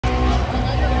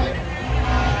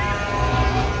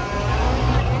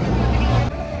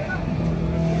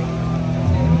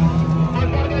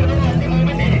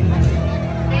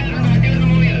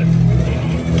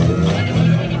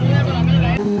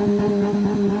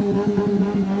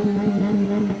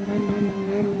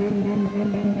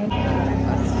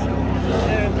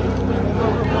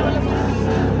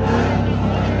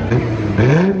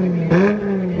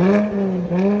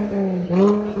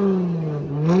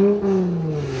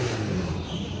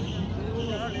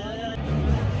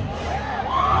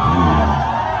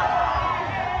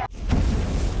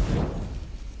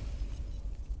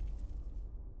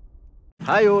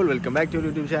Hi all, welcome back to our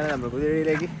YouTube channel. We are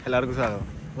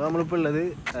going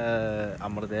to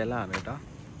Amrita,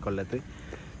 Kollam.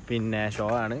 Pin show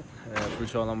full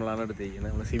show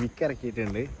civic character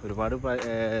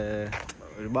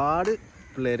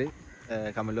player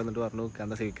Camilo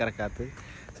and the civic character.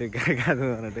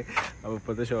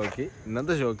 Put the show key,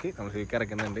 another show key, and civic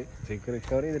character. Secret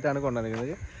story the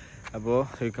Tanaconda.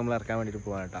 Above you come like comedy to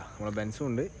Puanta.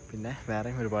 Bensunde, Pinna,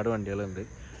 wearing Ribado and Dylan.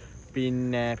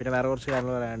 Pin Pitavaro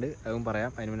channel and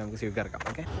Umpara, I mean, civic character.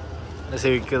 Okay. The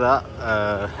civic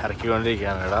Hercules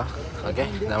Canada. Okay.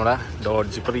 Now,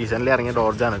 Dodge recently are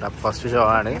Dodge and first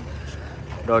show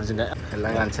Dodge in the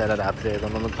Langan Sailor after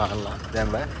the Kala.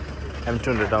 Then by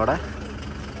M2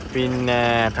 Pin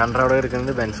Tandra in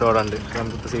the Bensor and come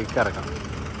to the civic character.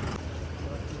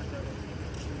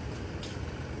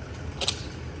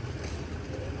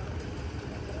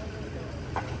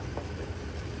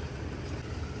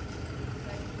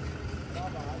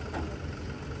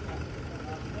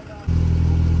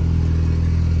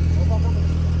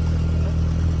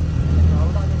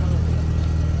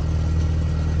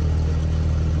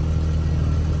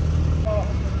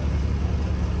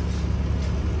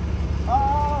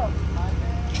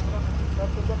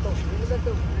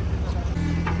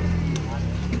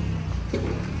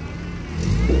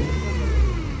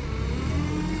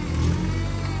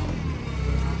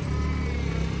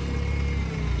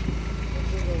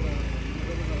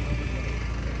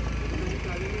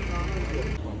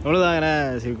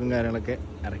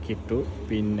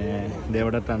 Pin they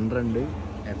would a thunder and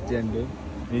FG and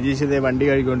Nijish the Vandi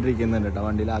are going to drink in the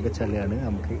Tavandi Laga Chalian.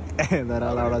 There are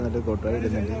allowed to go to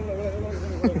it.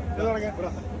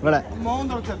 But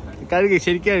Kariki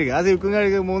Shirki, as you can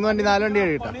get Moon on the island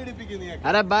area.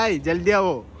 Arabai,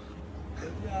 Jaldiao.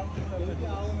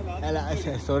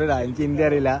 Sorry, I'm in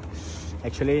there.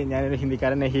 Actually, Hindi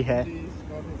Karana he had.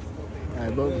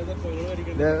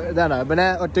 Then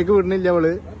I take a good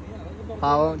level.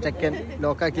 How check in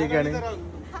local cake and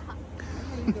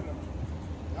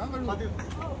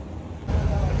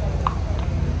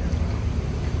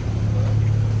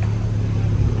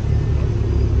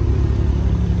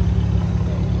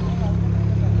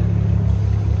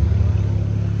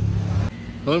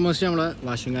almost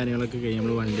washing area like a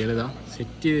game one day.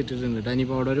 City in the tiny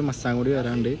powder, Masanguri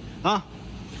around it. Ah,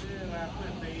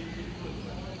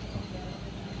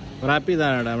 rapid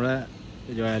than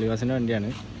Joel was in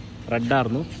Indiana.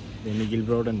 Radarno, the Miguel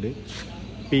Broad and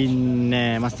Pin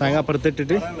Mastanga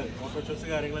Pertete.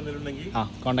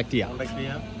 Contact here.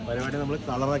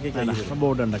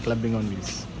 About under clubbing on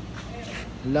wheels.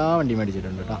 Love and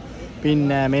demeditated. Pin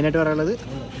Minator.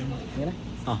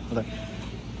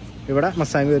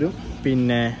 Masanga, Pin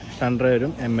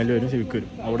Tandrarum, Emelurum, Civic.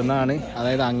 Audana,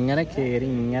 Angana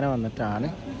carrying on the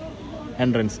Tana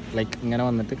entrance, like Ngana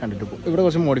on the country. It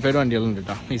was modified on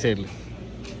the he said.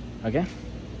 Okay.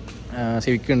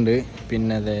 Civic and pin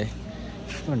the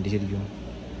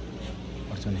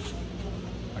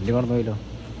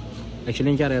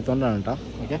actually carry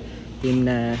okay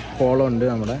pin polo and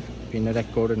pin a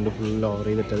record and full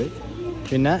lorry the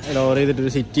pin a lorry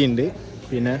the city in the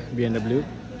pin a BMW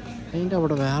ain't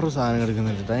about a virus in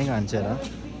the tank answer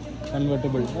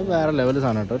convertible where level is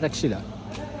on a Texila.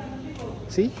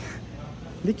 See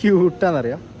the cute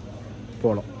area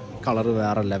polo color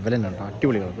where level in a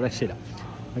tulip Texila.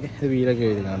 Okay, the wheel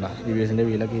again, the wheels in the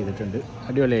wheel again,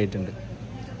 a delay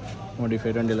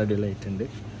modified and delay.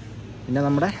 In a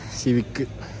number civic,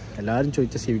 a large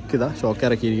choice civic, the shocker,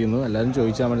 a large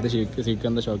choice of the civic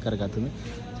and the shocker cathin,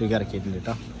 cigar kitten,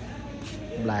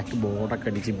 black board, a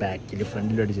cadici back, a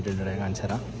friendly digital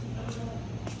answer.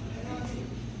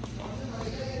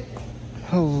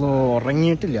 Hello, ring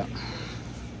it.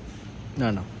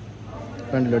 No,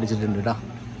 friendly digital.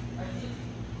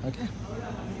 Okay.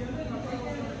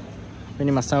 We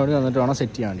must have on the Donna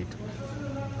city on it.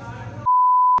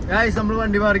 Guys,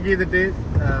 someone demarcated the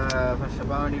first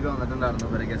of all, you don't know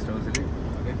the guest house. Okay,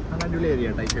 I'm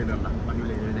area type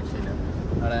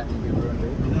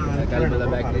the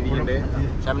back lady.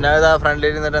 Some other front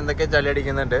lady in the Kajali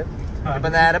in the day.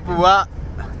 But I had a Pua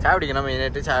Chowdy in a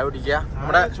minute, Chowdia.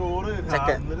 Check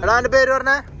it. Around the bed or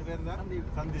not?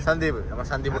 Sunday,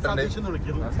 Sunday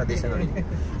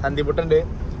Button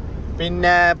Pin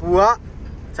Pua.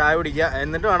 Chai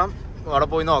and the Donum, or a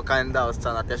Poinoka and the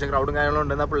Stan, attaching crowding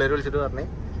island and the Polaris to her name.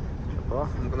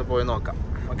 I'm going to Poinoka.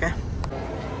 Okay.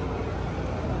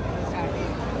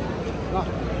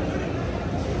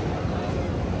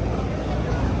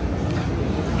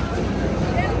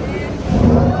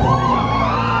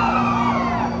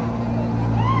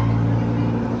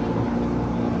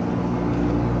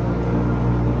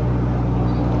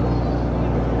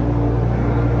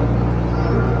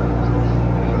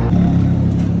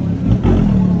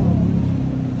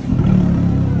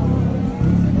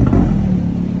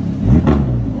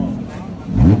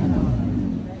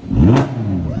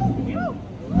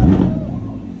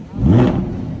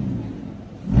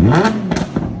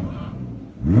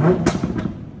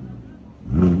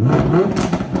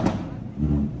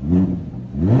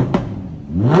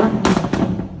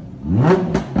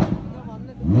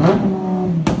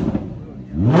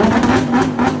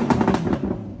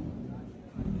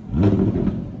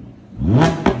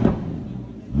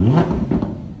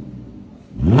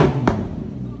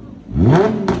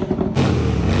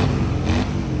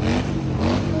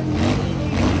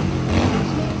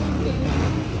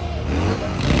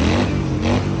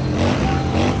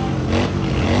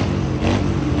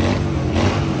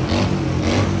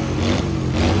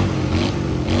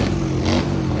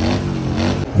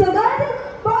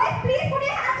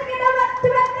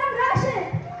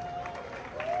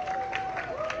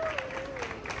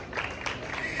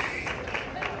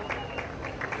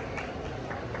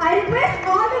 I request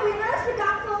all the winners to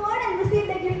come forward and receive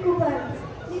their gift coupons.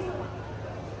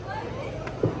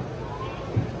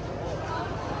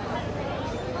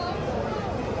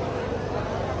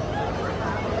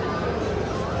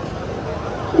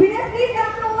 Winners, please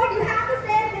come forward. You have to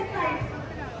stay at this side.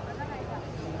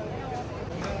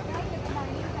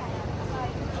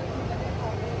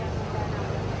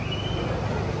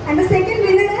 And the second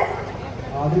winner is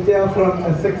Aditya from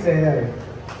Essex AI.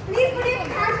 Please put your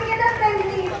hands together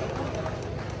friendly.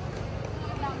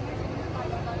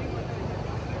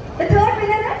 The third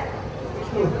winner is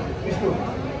Vishnu.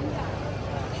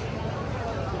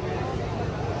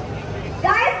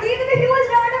 Guys, give them a huge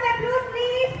round of applause,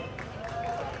 please.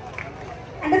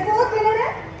 And the fourth winner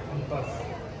is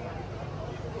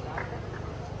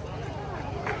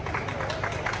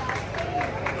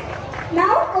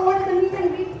now over to the meet and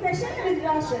greet session with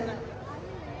Roshan.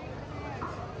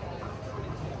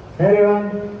 Hey everyone.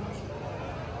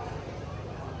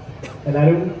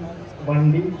 എല്ലാവരും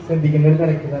വണ്ടി ശ്രദ്ധിക്കേണ്ട ഒരു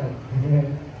തിരക്കിലാണ്.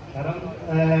 കാരണം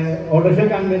autorickshaw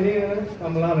content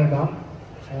നമ്മളാണ് കേട്ടോ.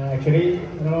 Actually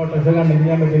autorickshaw content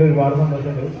ചെയ്യാൻ പറ്റിയത് ഒരുപാട്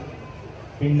സന്തോഷമുണ്ട്.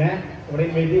 പിന്നെ ഇവിടെ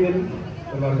ഇൻവൈറ്റ് ചെയ്തതിൽ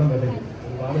ഒരുപാട് സന്തോഷമുണ്ട്.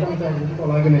 ഒരുപാട് സംസാരിച്ചിട്ട്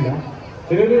കൊള്ളാക്കുന്നില്ല.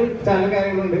 ഇതിലൊരു ചാനൽ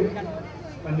കാര്യങ്ങളുണ്ട്.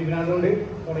 വണ്ടി ഭ്രാന്തുകൊണ്ട്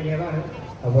തുടങ്ങിയതാണ്.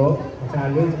 അപ്പോൾ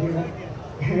ചാനൽ വെച്ചിട്ട്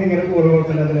ഇങ്ങനെ കൂറ്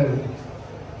കൊടുക്കുന്നുണ്ടായിരുന്നു.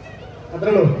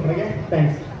 അത്രേ ഉള്ളൂ. Okay,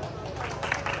 thanks.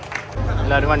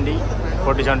 എല്ലാവരും വണ്ടി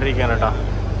പൊട്ടിച്ചോണ്ടിരിക്കുകയാണ് കേട്ടോ.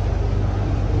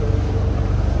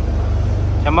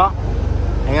 ചെമ്മ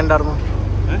എങ്ങനെ ഉണ്ടായിരുന്നു?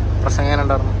 പ്രശ്നം എങ്ങനെ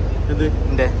ഉണ്ടായിരുന്നു? ഇത്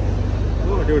എൻ്റെ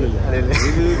അടിപൊളിയല്ലേ?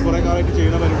 ഇത് കുറെ കാലമായിട്ട്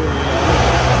ചെയ്യുന്ന പരിപാടി.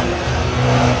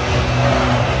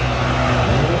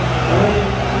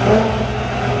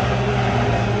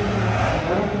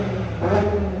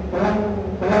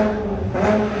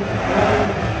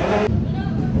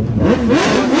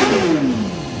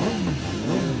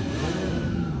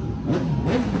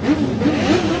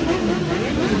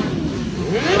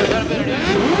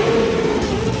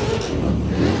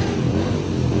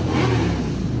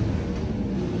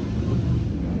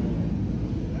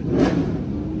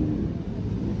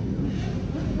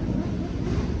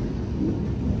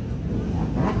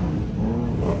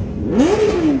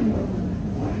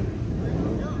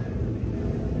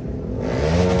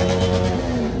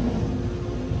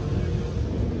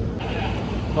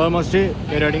 ഓൾമോസ്റ്റ്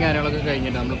പരിപാടിയും കാര്യങ്ങളൊക്കെ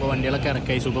കഴിഞ്ഞിട്ട് നമ്മളിപ്പോൾ വണ്ടികളൊക്കെ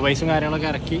ഇറക്കി, സൂപ്പർവൈസും കാര്യങ്ങളൊക്കെ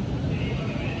ഇറക്കി.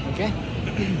 ഓക്കെ,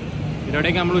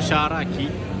 പരിപാടിയൊക്കെ നമ്മൾ ഉഷാറാക്കി.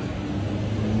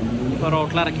 ഇപ്പോൾ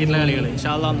റോട്ടിൽ ഇറക്കിയിട്ടുള്ള കളികൾ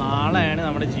ഇൻഷാ അല്ലാഹ് നാളെയാണ്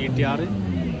നമ്മുടെ GTR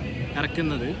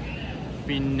ഇറക്കുന്നത്.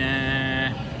 പിന്നെ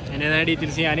അതിൻ്റേതായ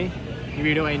ഡീറ്റെയിൽസ് ഞാൻ ഈ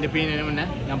വീഡിയോ വൈൻഡപ്പ് ചെയ്യുന്നതിന് മുന്നേ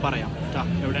ഞാൻ പറയാം കേട്ടോ,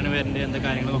 എവിടെയാണ് വരേണ്ടത്, എന്താ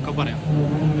കാര്യങ്ങളൊക്കെ പറയാം.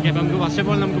 ഓക്കെ, അപ്പോൾ നമുക്ക് ഫസ്റ്റ്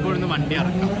ഓഫ് ഓൾ നമുക്ക് ഇപ്പോൾ ഇവിടുന്ന് വണ്ടി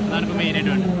ഇറക്കാം. അതാണ് ഇപ്പോൾ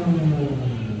മെയിനായിട്ട് വേണ്ടത്.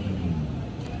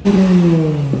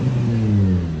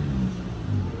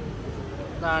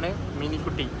 ഇതാണ്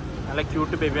മിനിക്കുട്ടി, നല്ല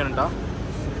ക്യൂട്ട് ബേബിയാണ് കേട്ടോ.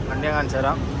 വണ്ടി ഞാൻ കാണിച്ചു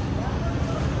തരാം.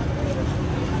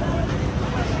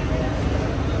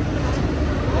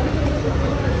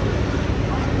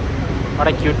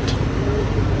 അവിടെ cute.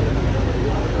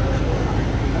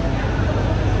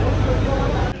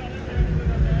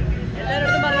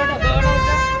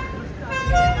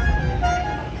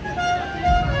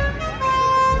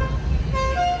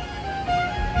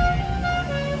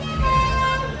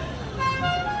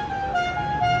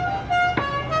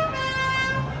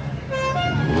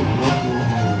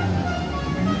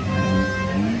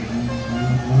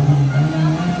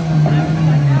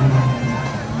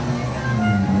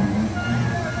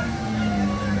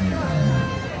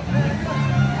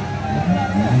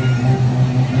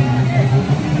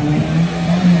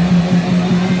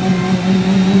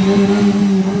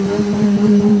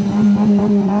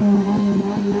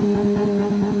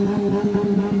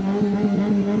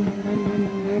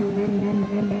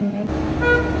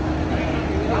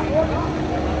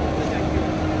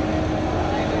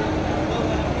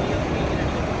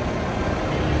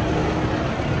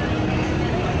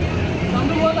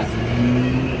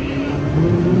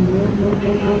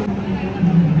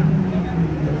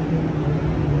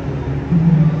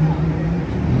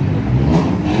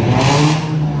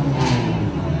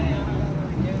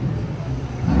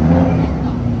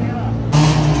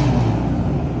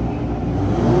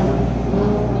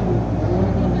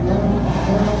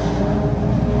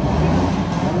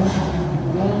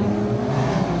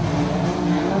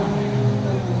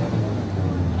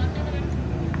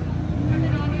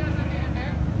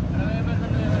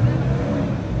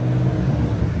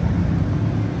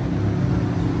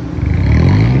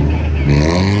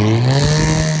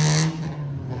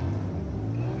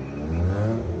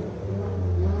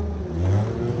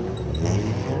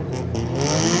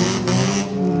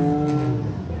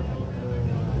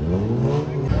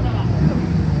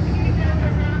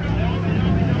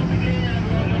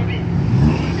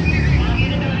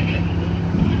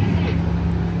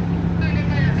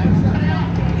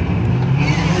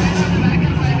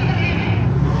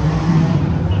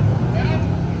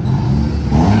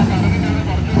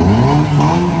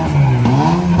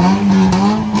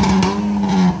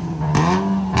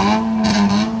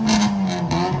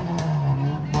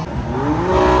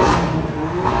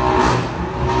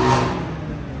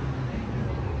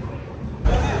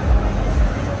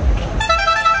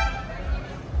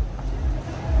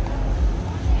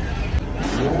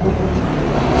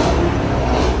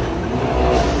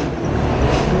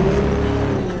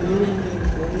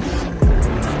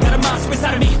 nature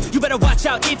inside of me. You better watch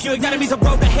out if you ignite me. He's a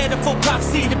road ahead of full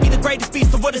prophecy to be the greatest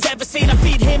beast the world has ever seen. I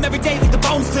feed him every day like the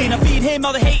bones clean. I feed him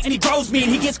all the hate and he grows me.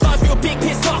 And he gets claws real big,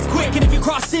 pissed off quick. And if you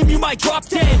cross him, you might drop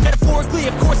dead. Metaphorically,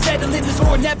 of course, settling this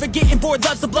war, never getting bored.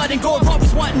 Loves the blood and gore,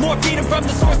 always wanting more. Feed him from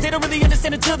the source. They don't really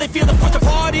understand until they feel the force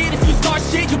departed. If you start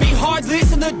shit, you'll be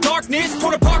heartless in the darkness.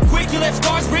 Torn apart quick, you left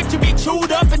scars ripped. You'll be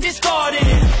chewed up and discarded.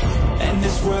 And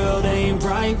this world ain't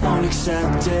right, won't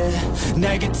accept it.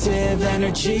 Negative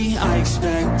energy, I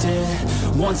expect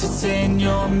it. Once it's in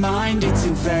your mind, it's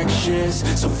infectious.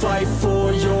 So fight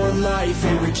for your life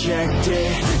and reject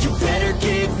it. You better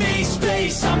give me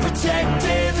space, I'm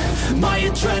protective. My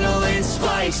adrenaline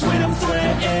spikes when I'm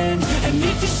threatened. And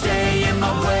if you stay in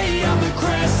my way, I'm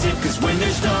aggressive. Cause when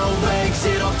there's no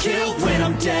exit, I'll kill when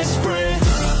I'm desperate.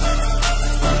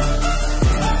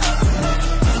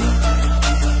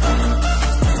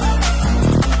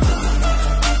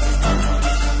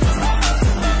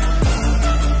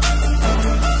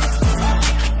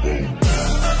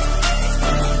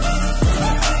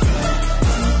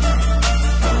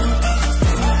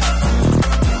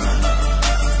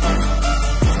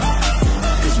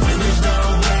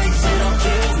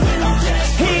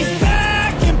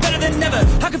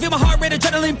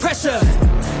 Adrenaline pressure,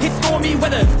 it's stormy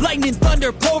weather, lightning,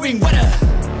 thunder, pouring weather.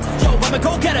 Yo, I'm a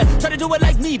go-getter, try to do it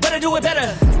like me, but I do it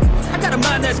better. I got a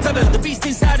mind that's clever, the beast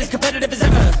inside is competitive as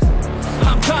ever.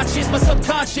 I'm conscious, my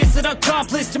subconscious, an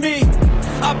accomplice to me.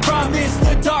 I promise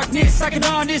the darkness, I can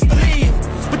honest believe.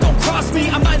 But don't cross me,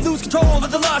 I might lose control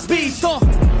of the lost beast.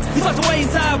 He's locked away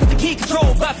inside with the key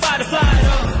controlled by fight or flight.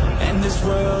 And this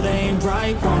world ain't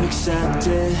right, won't accept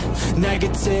it.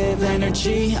 Negative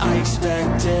energy, I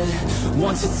expect it.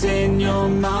 Once it's in your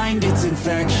mind, it's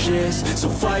infectious. So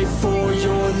fight for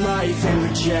your life and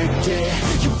reject it.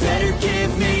 You better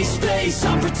give me space,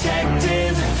 I'm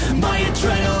protective. My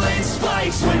adrenaline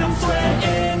spikes when I'm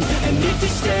threatened. And if you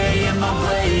stay in my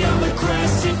way, I'm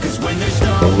aggressive. Cause when there's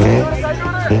no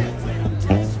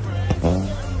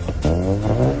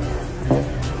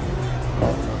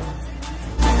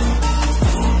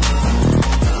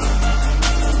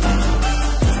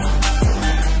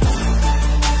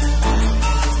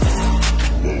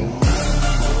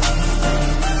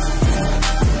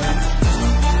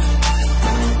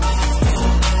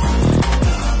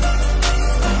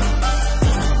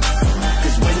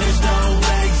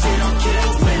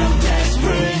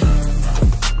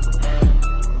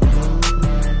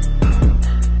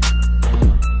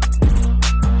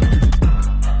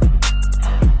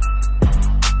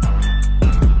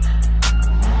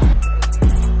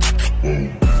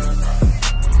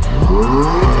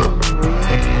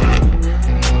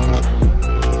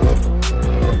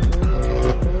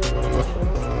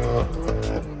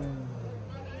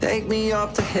Take me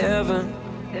up to heaven.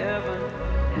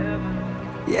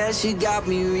 Yeah, she got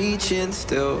me reaching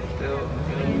still.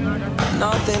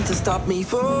 Nothing to stop me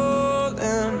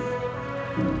falling.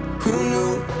 Who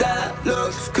knew that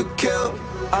looks could kill?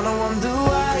 I don't wonder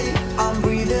why I'm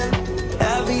breathing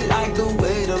heavy like the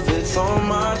weight of it's on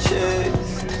my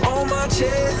chest. On my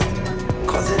chest.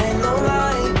 Cause it ain't no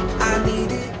lie, I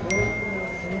need it.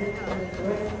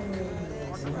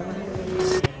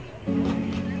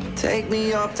 Take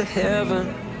me up to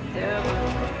heaven.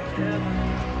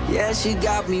 Yeah, she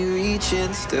got me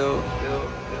reaching still.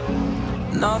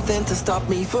 Nothing to stop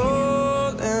me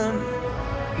falling.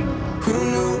 Who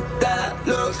knew that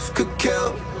looks could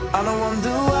kill? I don't wonder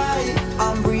why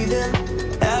I'm breathing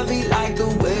heavy like the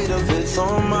weight of it's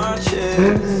on my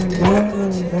chest.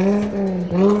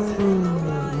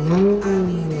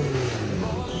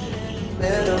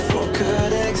 Metaphor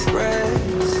could express.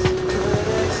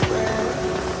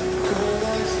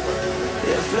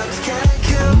 If looks can't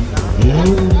kill,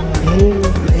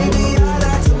 maybe I'll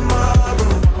die tomorrow,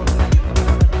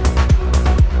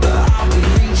 but I'll be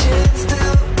reaching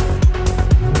still.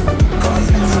 Cause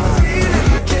it's a feeling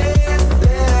I can't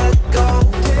let go.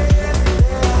 If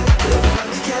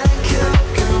looks can't kill,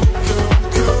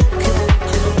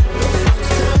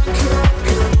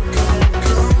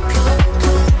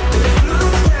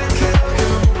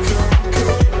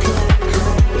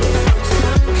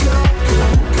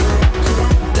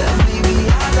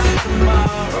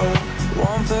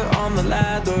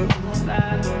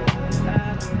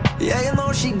 yeah, you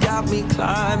know she got me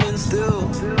climbing still.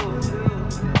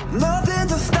 Nothing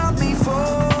to stop me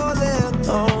falling.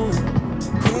 Oh,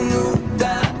 who knew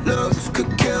that looks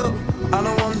could kill? I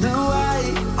don't wonder why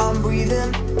I'm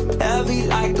breathing heavy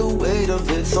like the weight of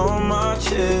it's on my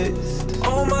chest.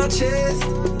 On my chest.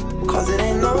 Cause it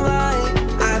ain't no lie,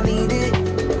 I need it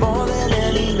more than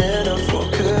any metaphor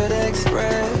could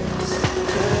express.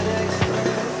 Could express.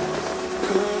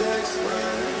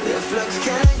 reflex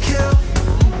can't kill.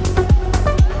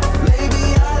 Maybe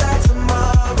I like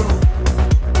tomorrow,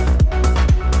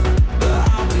 but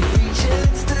I'll be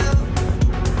reaching still,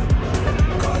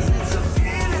 'cause it's a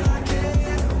feeling I can't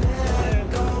let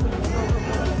go.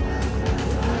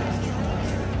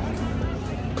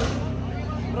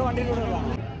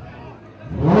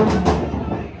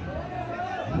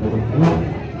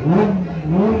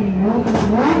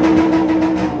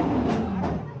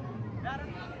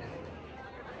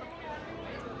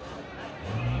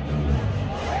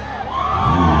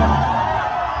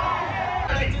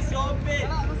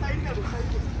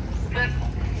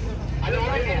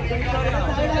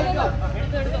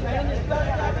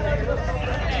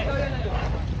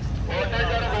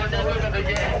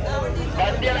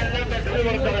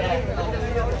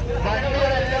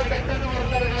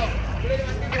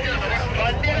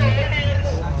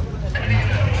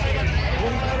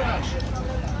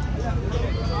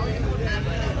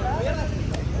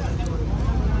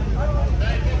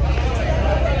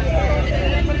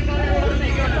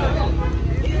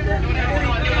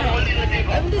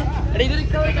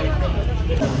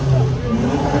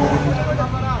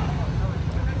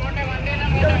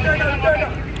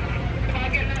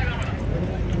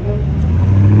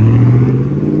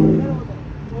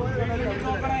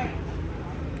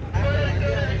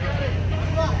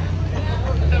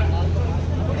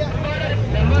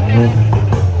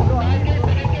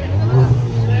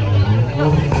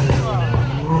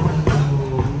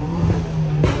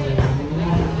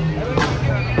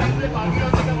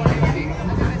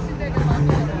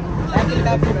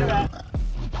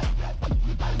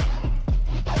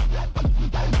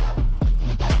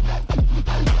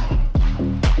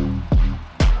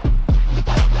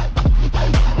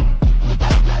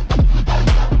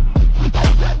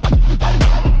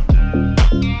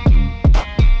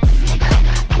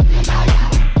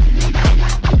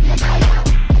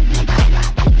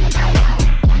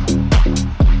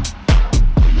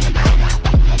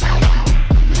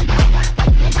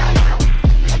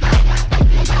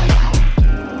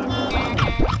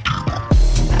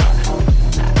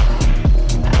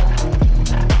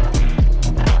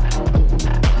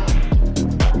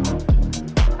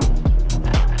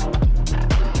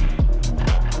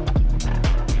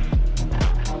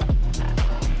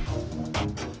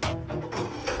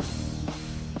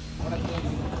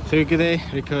 ശരിക്കിത്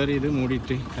recover ചെയ്ത്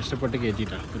മൂടിയിട്ട് കഷ്ടപ്പെട്ട്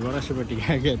കയറ്റിയിട്ടാണ്, ഒരുപാട് കഷ്ടപ്പെട്ട്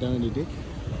കയറ്റാൻ വേണ്ടിയിട്ട്.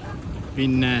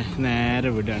 പിന്നെ നേരെ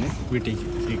വിടുകയാണ് വീട്ടിലേക്ക്.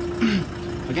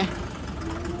 ഓക്കെ,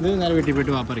 ഇത് നേരെ വീട്ടിൽ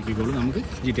പോയിട്ട് വാപ്പ ഇറക്കിക്കോളൂ, നമുക്ക്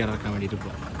GTR ഇറക്കാൻ വേണ്ടിയിട്ട്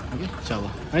പോകാം. ഓക്കെ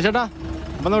ചാവാ ചേട്ടാ,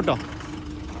 അപ്പം നോട്ടോ,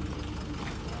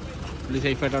 പുള്ളി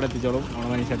സേഫായിട്ട് അവിടെ എത്തിച്ചോളും. നമ്മളെ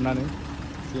മനീഷേട്ടനാണ്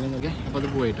ചെയ്യുന്നതൊക്കെ. അപ്പോൾ അത്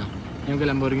പോയിട്ടോ, നമുക്ക്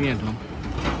ലംബോർഗിനി കയറ്റണം,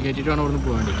 കയറ്റിയിട്ട് വേണം അവിടെ നിന്ന്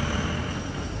പോകാൻ വേണ്ടിയിട്ട്.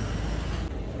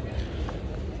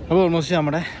 അപ്പോൾ ഓൾമോസ്റ്റ്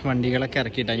നമ്മുടെ വണ്ടികളൊക്കെ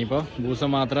ഇറക്കിയിട്ടാണ്. ഇനിയിപ്പോൾ ബൂസ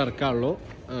മാത്രമേ ഇറക്കാവുള്ളൂ.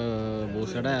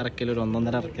 ബൂസയുടെ ഇറക്കൽ ഒരു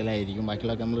 1.5 ഇറക്കലായിരിക്കും.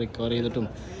 ബാക്കിയുള്ളതൊക്കെ നമ്മൾ റിക്കവർ ചെയ്തിട്ടും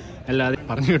എല്ലാവരും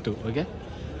പറഞ്ഞു കിട്ടും. ഓക്കെ,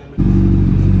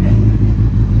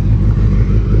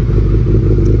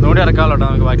 ഒന്നുകൂടി ഇറക്കാമല്ലോ കേട്ടോ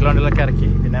നമുക്ക്. ബാക്കിയുള്ള വണ്ടികളൊക്കെ ഇറക്കി,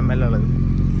 പിന്നെ ML ഉള്ളത്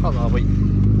അതാ പോയി.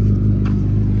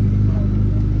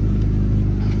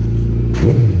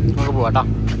 നമുക്ക് പോവാട്ടോ.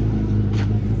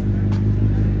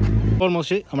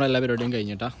 ഓൾമോസ്റ്റ് നമ്മളെല്ലാ പരിപാടിയും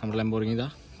കഴിഞ്ഞിട്ടാ. നമ്മൾ ലംബോർഗിനി ഇതാ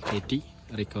കയറ്റി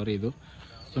റിക്കവർ ചെയ്തു.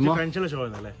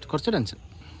 കുറച്ച് ടെൻഷൻ,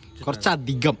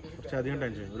 കുറച്ചധികം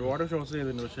ടെൻഷൻ. ഒരുപാട് ഷോസ്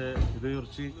ചെയ്തിട്ടുണ്ട്, പക്ഷേ ഇത്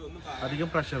കുറച്ച് അധികം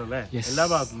പ്രഷർ അല്ലേ എല്ലാ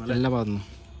ഭാഗത്തുനിന്നും.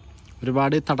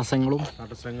 ഒരുപാട് തടസ്സങ്ങളും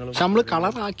പക്ഷെ നമ്മള്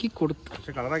കളറാക്കി കൊടുത്തു.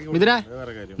 ഇതിനെ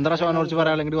എന്താ ഷോനെ കുറിച്ച്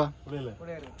പറയാനെങ്കിൽ വാ,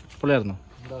 പുള്ളിയായിരുന്നു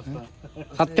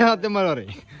സത്യം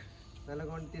പറയും. നല്ല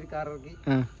ക്വാണ്ടിറ്റി കാർ ഇറക്കി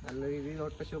നല്ല രീതിയിൽ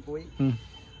ഓട്ടോ ഷോ പോയി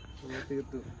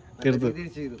തീർത്തു,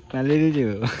 നല്ല രീതിയിൽ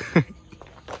ചെയ്തു.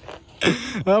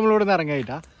 നമ്മളിവിടെ നിന്ന്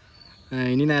ഇറങ്ങായിട്ടാ.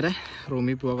 ഇനി നേരെ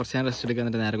റൂമിൽ പോവാം, കുറച്ച് നേരം റെസ്റ്റ് എടുക്കുക,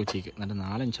 എന്നിട്ട് നേരെ കൊച്ചിക്ക്, എന്നിട്ട്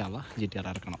നാളെ ഇൻഷാല്ലാ GTR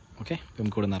ഇറക്കണം. ഓക്കെ,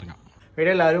 നമുക്ക് ഇവിടെ നിന്ന് ഇറങ്ങാം.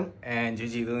 വീഡിയോ എല്ലാവരും എൻജോയ്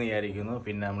ചെയ്തു എന്ന് വിചാരിക്കുന്നു.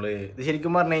 പിന്നെ നമ്മൾ ഇത്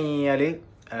ശരിക്കും പറഞ്ഞു കഴിഞ്ഞാൽ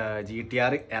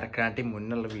GTR ഇറക്കാനായിട്ട്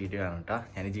മുന്നുള്ള വീഡിയോ ആണ് കേട്ടോ.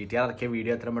 ഞാൻ GTR ഇറക്കിയ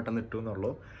വീഡിയോ എത്ര പെട്ടെന്ന് ഇട്ടു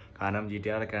എന്നുള്ളൂ. കാരണം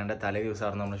GTR ഇറക്കാണ്ട് തലേ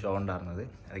ദിവസമായിരുന്നു നമ്മൾ ഷോ ഉണ്ടായിരുന്നത്.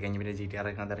 അത് കഴിഞ്ഞ് പിന്നെ GTR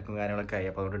ഇറക്കാൻ തിരക്കും കാര്യങ്ങളൊക്കെ ആയി,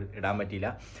 അപ്പോൾ അതുകൊണ്ട് ഇടാൻ പറ്റിയില്ല.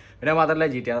 പിന്നെ മാത്രമല്ല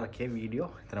GTR ഇറക്കിയ വീഡിയോ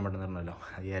ഇത്ര പെട്ടെന്ന് ഇടണമല്ലോ,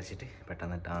 അത് വിചാരിച്ചിട്ട്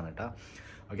പെട്ടെന്ന് ഇട്ടാണ് കേട്ടോ.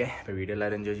 ഓക്കെ, അപ്പോൾ വീഡിയോ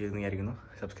എല്ലാവരും എൻജോയ് ചെയ്തെന്ന് വിചാരിക്കുന്നു.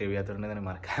 സബ്സ്ക്രൈബ് ചെയ്യാത്തതുകൊണ്ട് തന്നെ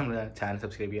മറക്കാൻ നമ്മുടെ ചാനൽ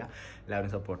സബ്സ്ക്രൈബ് ചെയ്യുക, എല്ലാവരും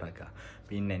സപ്പോർട്ടാക്കുക.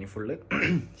 പിന്നെ ഇനി ഫുള്ള്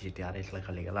GTR ആയിട്ടുള്ള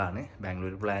കളികളാണ്.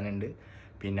 ബാംഗ്ലൂർ പ്ലാൻ ഉണ്ട്,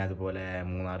 പിന്നെ അതുപോലെ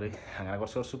മൂന്നാർ, അങ്ങനെ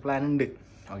കുറച്ച് പ്ലാൻ ഉണ്ട്.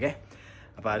 ഓക്കെ,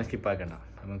 അപ്പോൾ ആരും സ്കിപ്പാക്കണ്ട,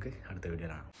 നമുക്ക് അടുത്ത വീഡിയോ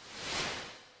കാണാം.